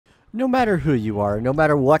No matter who you are, no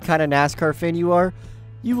matter what kind of NASCAR fan you are,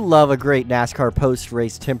 you love a great NASCAR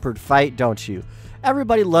post-race tempered fight, don't you?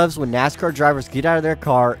 Everybody loves when NASCAR drivers get out of their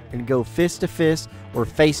car and go fist-to-fist or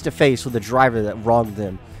face-to-face with the driver that wronged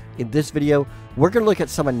them. In this video, we're going to look at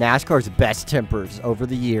some of NASCAR's best tempers over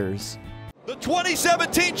the years. The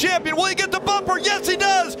 2017 champion, will he get the bumper? Yes, he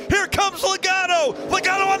does. Here comes Logano.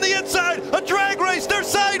 Logano on the inside, a drag race, they're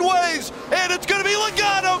sideways, and it's going to be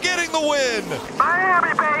Logano getting the win. Miami,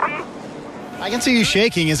 baby. I can see you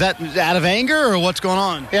shaking. Is that out of anger or what's going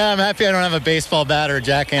on? Yeah, I'm happy I don't have a baseball bat or a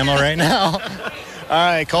jackhammer right now. All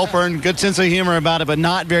right, Colburn, good sense of humor about it, but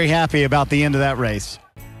not very happy about the end of that race.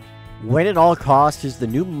 Win at all costs is the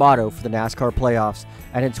new motto for the NASCAR playoffs,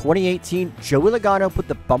 and in 2018, Joey Logano put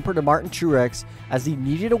the bumper to Martin Truex as he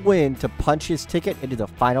needed a win to punch his ticket into the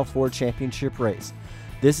Final Four championship race.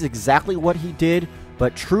 This is exactly what he did,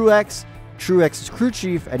 but Truex's crew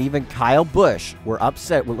chief, and even Kyle Busch were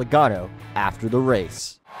upset with Logano after the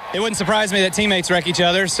race. It wouldn't surprise me that teammates wreck each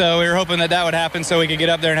other, so we were hoping that that would happen so we could get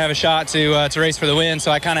up there and have a shot to race for the win.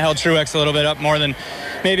 So I kind of held Truex a little bit up more than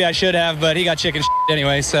maybe I should have, but he got chicken shit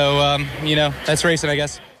anyway, so, you know, that's racing, I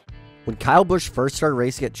guess. When Kyle Busch first started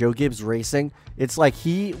racing at Joe Gibbs Racing, it's like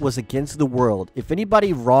he was against the world. If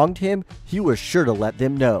anybody wronged him, he was sure to let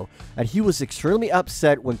them know. And he was extremely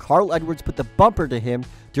upset when Carl Edwards put the bumper to him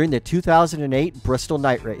during the 2008 Bristol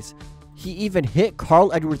night race. He even hit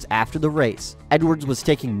Carl Edwards after the race. Edwards was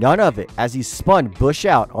taking none of it as he spun Busch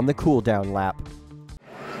out on the cool-down lap.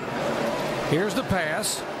 Here's the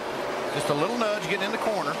pass. Just a little nudge getting in the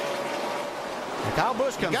corner. And Kyle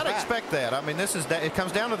Busch comes back. You got to expect that. I mean, it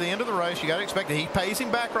comes down to the end of the race. You got to expect that he pays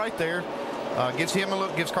him back right there. Gives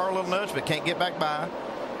Carl a little nudge, but can't get back by.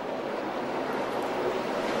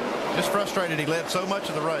 Just frustrated he led so much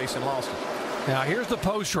of the race and lost it. Now here's the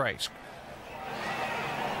post race.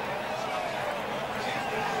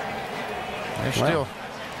 They're still.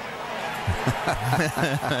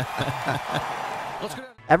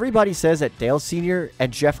 Everybody says that Dale Sr.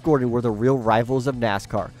 and Jeff Gordon were the real rivals of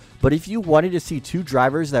NASCAR. But if you wanted to see two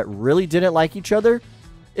drivers that really didn't like each other,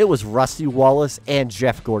 it was Rusty Wallace and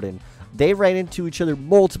Jeff Gordon. They ran into each other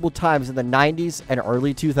multiple times in the 90s and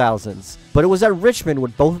early 2000s. But it was at Richmond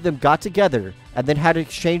when both of them got together and then had to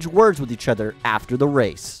exchange words with each other after the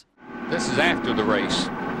race. This is after the race.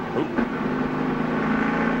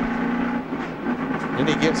 And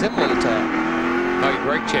he gives him a little tap. Oh, he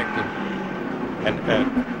brake checked him.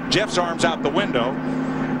 And Jeff's arms out the window.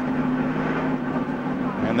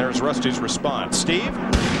 And there's Rusty's response. Steve?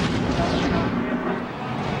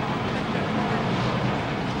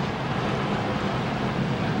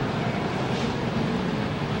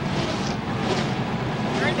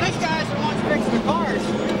 These guys are the ones fixing the cars.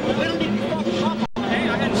 We don't need to fucking pump them. Hey,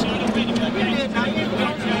 I hadn't seen anything.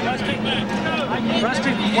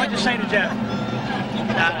 Rusty, what'd you say to Jeff?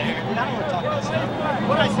 Get out of here. I don't want to talk about stuff.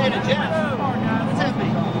 What did I say to Jeff? What's that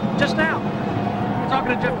mean? Just now. We're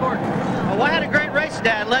talking to Jeff Gordon. Well, I had a great race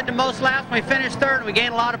today. I led the most laps. We finished third, and we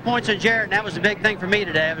gained a lot of points on Jarrett, and that was a big thing for me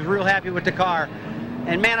today. I was real happy with the car.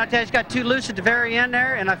 And, man, I tell you, it's got too loose at the very end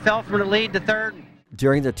there, and I fell from the lead to third.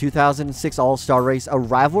 During the 2006 All-Star race, a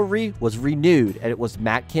rivalry was renewed, and it was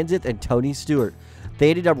Matt Kenseth and Tony Stewart. They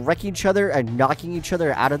ended up wrecking each other and knocking each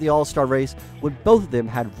other out of the All-Star race when both of them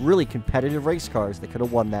had really competitive race cars that could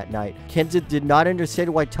have won that night. Kenseth did not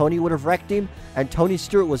understand why Tony would have wrecked him, and Tony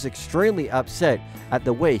Stewart was extremely upset at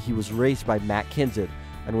the way he was raced by Matt Kenseth.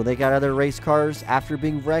 And when they got other race cars after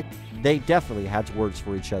being wrecked, they definitely had words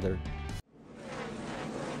for each other.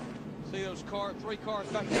 See those three cars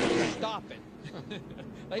back there stopping.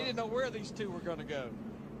 They didn't know where these two were going to go.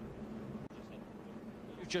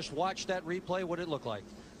 You just watched that replay. What did it look like?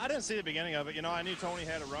 I didn't see the beginning of it. You know, I knew Tony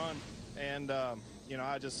had a run. And, you know,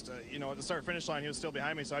 I just, you know, at the start-finish line, he was still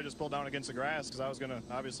behind me, so I just pulled down against the grass because I was going to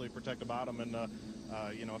obviously protect the bottom. And,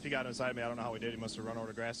 you know, if he got inside me, I don't know how he did. He must have run over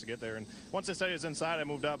the grass to get there. And once they said he was inside, I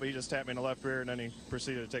moved up, but he just tapped me in the left rear, and then he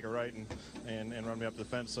proceeded to take a right and run me up the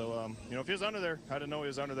fence. So, you know, if he was under there, I didn't know he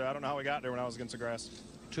was under there. I don't know how he got there when I was against the grass.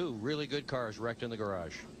 Two really good cars wrecked in the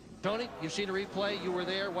garage. Tony, you've seen the replay. You were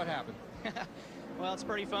there. What happened? Well, it's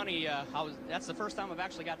pretty funny. That's the first time I've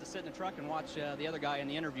actually got to sit in the truck and watch the other guy in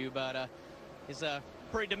the interview, but it's a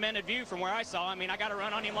pretty demented view from where I saw. I mean, I got to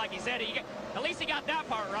run on him like he said. At least he got that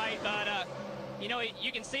part right, but you know,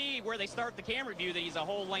 you can see where they start the camera view that he's a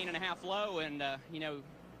whole lane and a half low, and you know,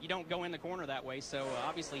 you don't go in the corner that way, so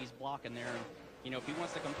obviously he's blocking there. And you know, if he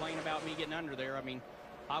wants to complain about me getting under there, I mean,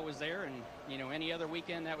 I was there, and you know, any other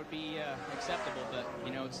weekend that would be acceptable, but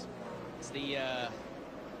you know, it's the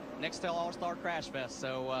next All-Star Crash Fest,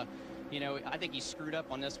 so you know, I think he screwed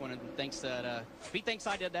up on this one and thinks that if he thinks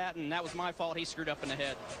I did that and that was my fault, he screwed up in the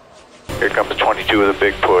head. Here comes the 22 with a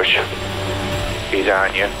big push. He's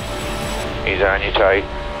on you. He's on you tight.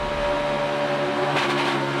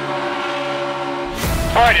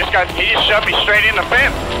 Oh, he just shoved me straight in the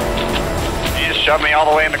fence. He just shoved me all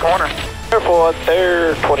the way in the corner. Careful,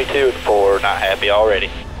 there, 22 and 4, not happy already.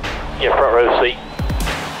 Get front row seat.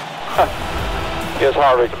 Guess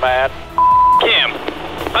Harvick's mad. Kim,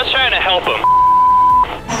 I was trying to help him.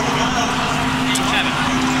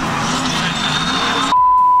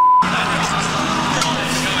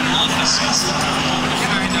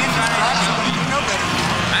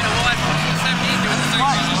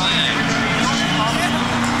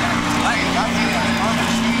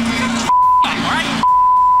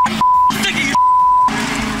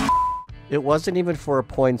 It wasn't even for a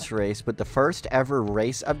points race, but the first ever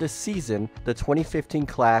race of the season, the 2015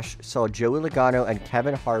 Clash saw Joey Logano and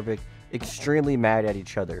Kevin Harvick extremely mad at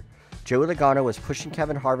each other. Joey Logano was pushing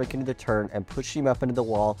Kevin Harvick into the turn and pushing him up into the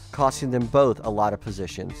wall, costing them both a lot of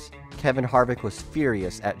positions. Kevin Harvick was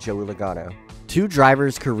furious at Joey Logano. Two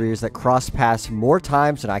drivers' careers that crossed paths more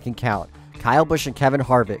times than I can count, Kyle Busch and Kevin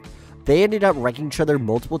Harvick. They ended up wrecking each other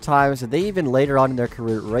multiple times, and they even later on in their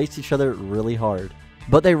career raced each other really hard.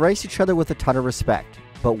 But they raced each other with a ton of respect.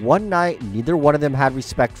 But one night, neither one of them had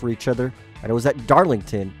respect for each other, and it was at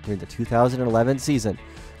Darlington during the 2011 season.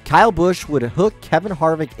 Kyle Busch would hook Kevin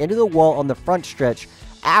Harvick into the wall on the front stretch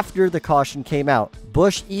after the caution came out.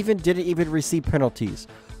 Busch didn't receive penalties.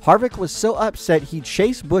 Harvick was so upset he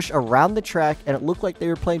chased Busch around the track, and it looked like they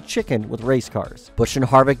were playing chicken with race cars. Busch and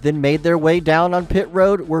Harvick then made their way down on pit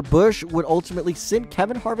road, where Busch would ultimately send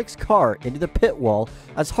Kevin Harvick's car into the pit wall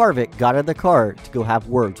as Harvick got in the car to go have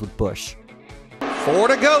words with Busch. 4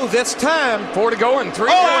 to go this time. 4 to go and 3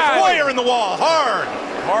 Oh, it's Boyer in the wall.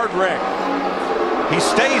 Hard wreck. He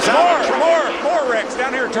stays out. More wrecks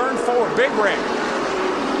down here, turn 4, big wreck.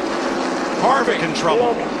 Harvick in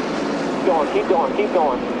trouble. Keep going.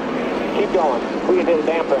 We can do the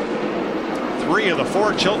damn thing. 3 of the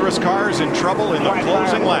 4 Childress cars in trouble in the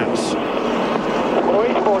closing laps.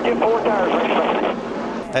 Get 4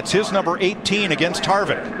 tires. That's his number 18 against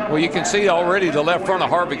Harvick. Well, you can see already the left front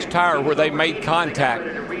of Harvick's tire where they made contact.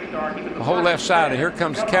 The whole left side, and here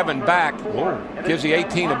comes Kevin back. Whoa. Gives the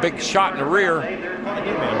 18 a big shot in the rear.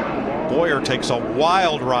 Boyer takes a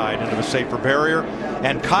wild ride into the safer barrier,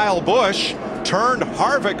 and Kyle Busch turned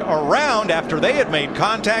Harvick around after they had made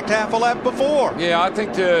contact half a lap before. Yeah, I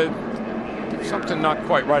think something not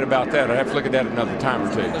quite right about that. I'd have to look at that another time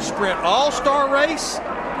or two. The Sprint All-Star race.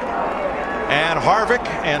 And Harvick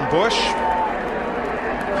and Busch.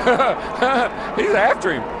 He's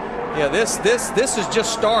after him. Yeah, this has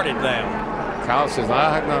just started now. Kyle says, you're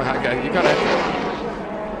gonna have to.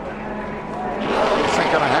 This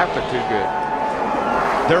ain't gonna happen too good.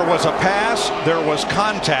 There was a pass, there was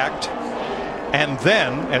contact, and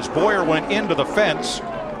then as Boyer went into the fence,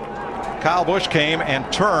 Kyle Busch came and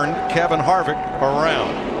turned Kevin Harvick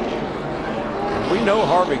around. We know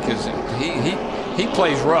Harvick he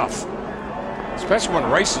plays rough, especially when the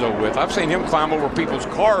race is over with. I've seen him climb over people's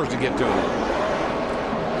cars to get to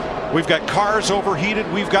him. We've got cars overheated.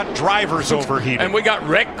 We've got drivers overheated. And we got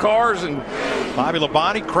wrecked cars. And Bobby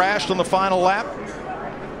Labonte crashed on the final lap.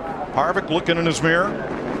 Harvick looking in his mirror.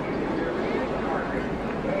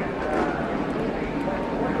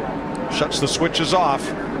 Shuts the switches off.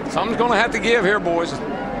 Something's going to have to give here, boys. We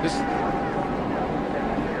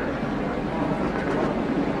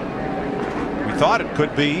thought it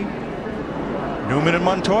could be Newman and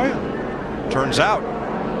Montoya. Turns out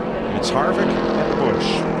it's Harvick and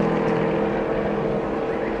Busch.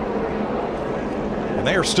 And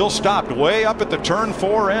they are still stopped way up at the turn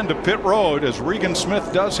 4 end of pit road as Regan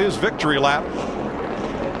Smith does his victory lap.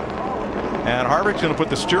 And Harvick's going to put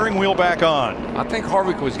the steering wheel back on. I think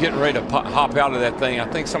Harvick was getting ready to hop out of that thing. I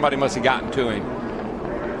think somebody must have gotten to him.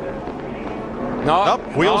 No,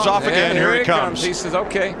 wheels off again. Here he comes. He says,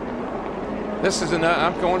 okay, this is enough.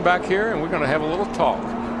 I'm going back here and we're going to have a little talk.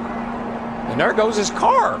 And there goes his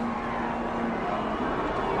car.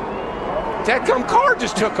 That car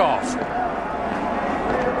just took off.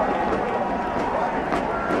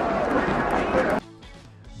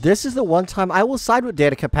 This is the one time I will side with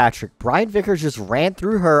Danica Patrick. Brian Vickers just ran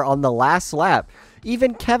through her on the last lap.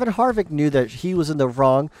 Even Kevin Harvick knew that he was in the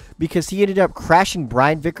wrong because he ended up crashing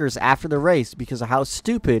Brian Vickers after the race because of how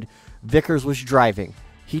stupid Vickers was driving.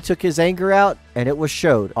 He took his anger out and it was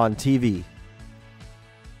showed on TV.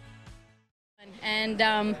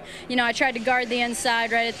 And, you know, I tried to guard the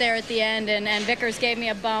inside right there at the end, and Vickers gave me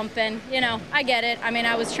a bump. And, you know, I get it. I mean,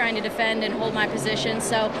 I was trying to defend and hold my position.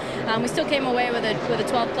 So we still came away with a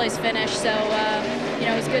 12th place finish. So, you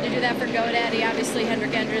know, it was good to do that for GoDaddy. Obviously,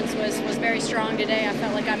 Hendrick Endurance was very strong today. I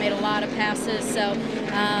felt like I made a lot of passes. So,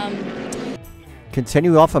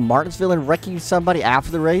 Continuing off of Martinsville and wrecking somebody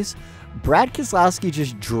after the race, Brad Keselowski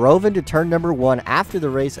just drove into turn number 1 after the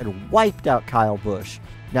race and wiped out Kyle Busch.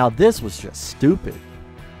 Now this was just stupid.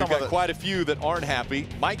 We've got quite a few that aren't happy.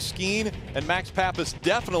 Mike Skeen and Max Pappas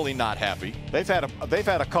definitely not happy. They've had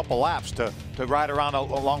a couple laps to ride around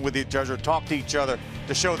along with each other, talk to each other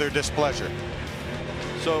to show their displeasure.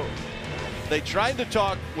 So they tried to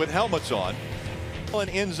talk with helmets on. Allen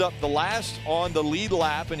ends up the last on the lead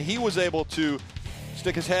lap, and he was able to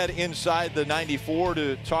stick his head inside the 94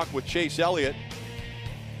 to talk with Chase Elliott.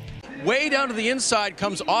 Way down to the inside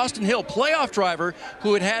comes Austin Hill, playoff driver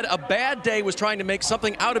who had a bad day, was trying to make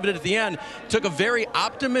something out of it at the end. Took a very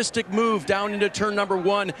optimistic move down into turn number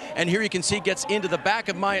 1, and here you can see gets into the back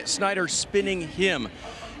of Myatt Snyder, spinning him.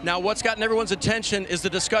 Now, what's gotten everyone's attention is the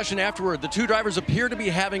discussion afterward. The two drivers appear to be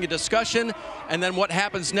having a discussion, and then what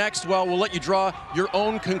happens next, well, we'll let you draw your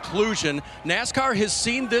own conclusion. NASCAR has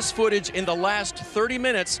seen this footage in the last 30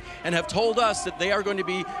 minutes and have told us that they are going to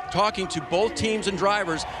be talking to both teams and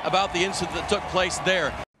drivers about the incident that took place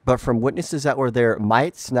there. But from witnesses that were there,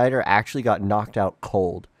 Myatt Snyder actually got knocked out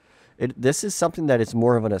cold. This is something that is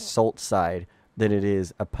more of an assault side than it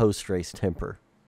is a post-race temper.